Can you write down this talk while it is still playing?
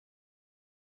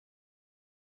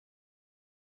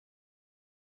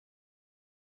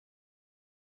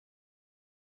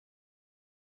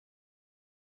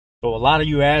So a lot of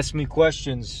you ask me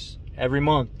questions every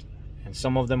month, and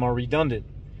some of them are redundant.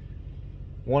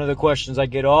 One of the questions I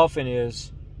get often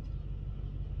is,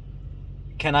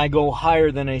 can I go higher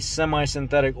than a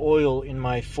semi-synthetic oil in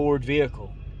my Ford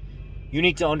vehicle? You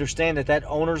need to understand that that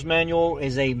owner's manual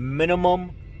is a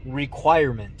minimum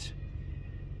requirement.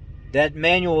 That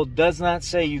manual does not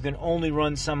say you can only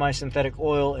run semi-synthetic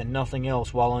oil and nothing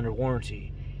else while under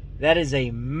warranty. That is a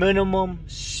minimum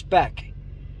spec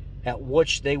at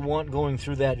which they want going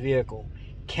through that vehicle.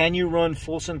 Can you run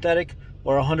full synthetic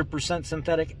or 100%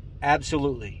 synthetic?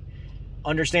 Absolutely.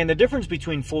 Understand the difference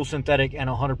between full synthetic and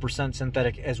 100%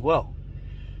 synthetic as well.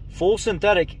 Full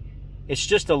synthetic, it's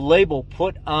just a label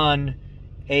put on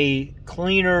a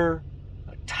cleaner,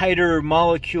 tighter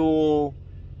molecule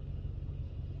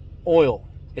oil.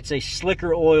 It's a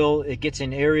slicker oil. It gets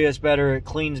in areas better. It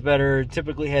cleans better. It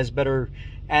typically has better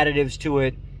additives to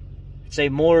it. It's a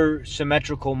more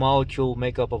symmetrical molecule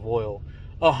makeup of oil.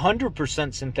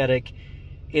 100% synthetic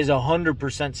is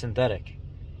 100% synthetic.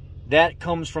 That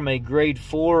comes from a grade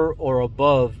 4 or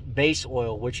above base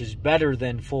oil, which is better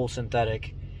than full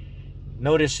synthetic.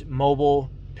 Notice Mobil,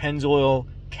 Pennzoil,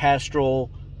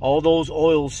 Castrol, all those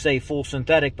oils say full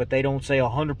synthetic, but they don't say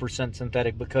 100%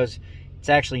 synthetic because it's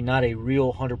actually not a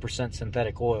real 100%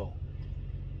 synthetic oil.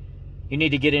 You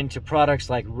need to get into products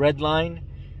like Redline,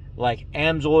 like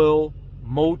Amsoil,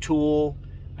 Motul.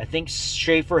 I think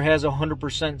Schaefer has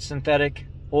 100% synthetic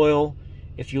oil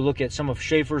if you look at some of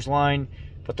Schaefer's line,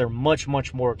 but they're much,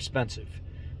 much more expensive.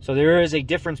 So there is a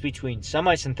difference between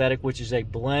semi-synthetic, which is a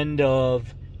blend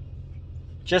of,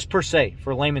 just per se,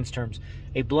 for layman's terms,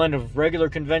 a blend of regular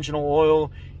conventional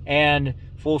oil and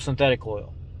full synthetic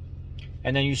oil.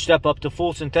 And then you step up to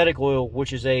full synthetic oil,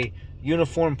 which is a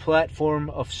uniform platform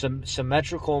of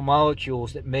symmetrical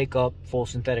molecules that make up full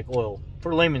synthetic oil,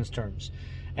 for layman's terms.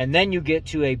 And then you get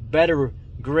to a better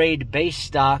grade base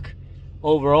stock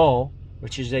overall,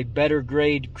 which is a better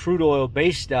grade crude oil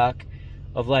base stock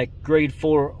of like grade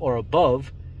 4 or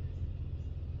above,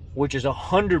 which is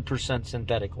 100%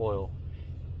 synthetic oil.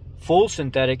 Full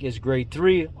synthetic is grade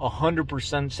 3,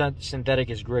 100%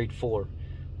 synthetic is grade 4.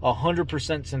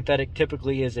 100% synthetic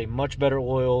typically is a much better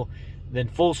oil than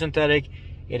full synthetic.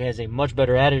 It has a much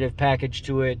better additive package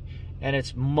to it, and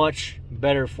it's much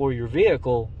better for your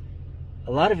vehicle.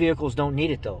 A lot of vehicles don't need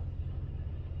it though.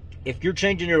 If you're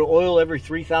changing your oil every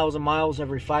 3,000 miles,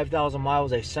 every 5,000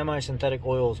 miles, a semi-synthetic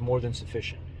oil is more than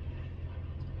sufficient.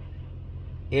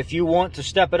 If you want to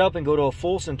step it up and go to a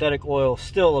full synthetic oil,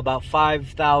 still about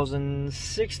 5,000,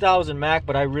 6,000 MAC,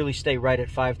 but I really stay right at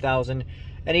 5,000.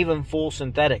 And even full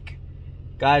synthetic,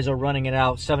 guys are running it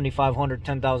out 7,500,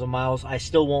 10,000 miles. I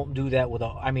still won't do that with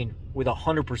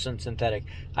 100% synthetic.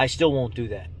 I still won't do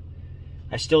that.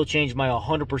 I still change my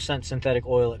 100% synthetic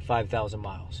oil at 5,000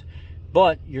 miles.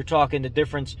 But you're talking the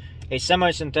difference, a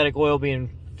semi-synthetic oil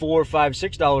being $4,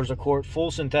 $5, $6 a quart, full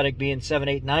synthetic being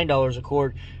 $7, $8, $9 a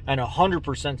quart, and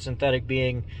 100% synthetic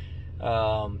being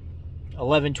 $11,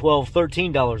 $12,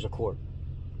 $13 a quart.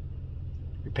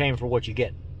 You're paying for what you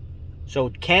get. So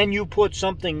can you put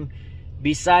something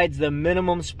besides the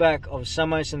minimum spec of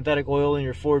semi-synthetic oil in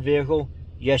your Ford vehicle?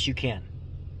 Yes, you can.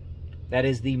 That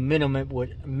is the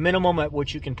minimum at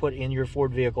which you can put in your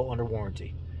Ford vehicle under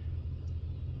warranty.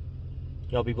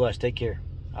 Y'all be blessed. Take care.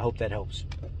 I hope that helps.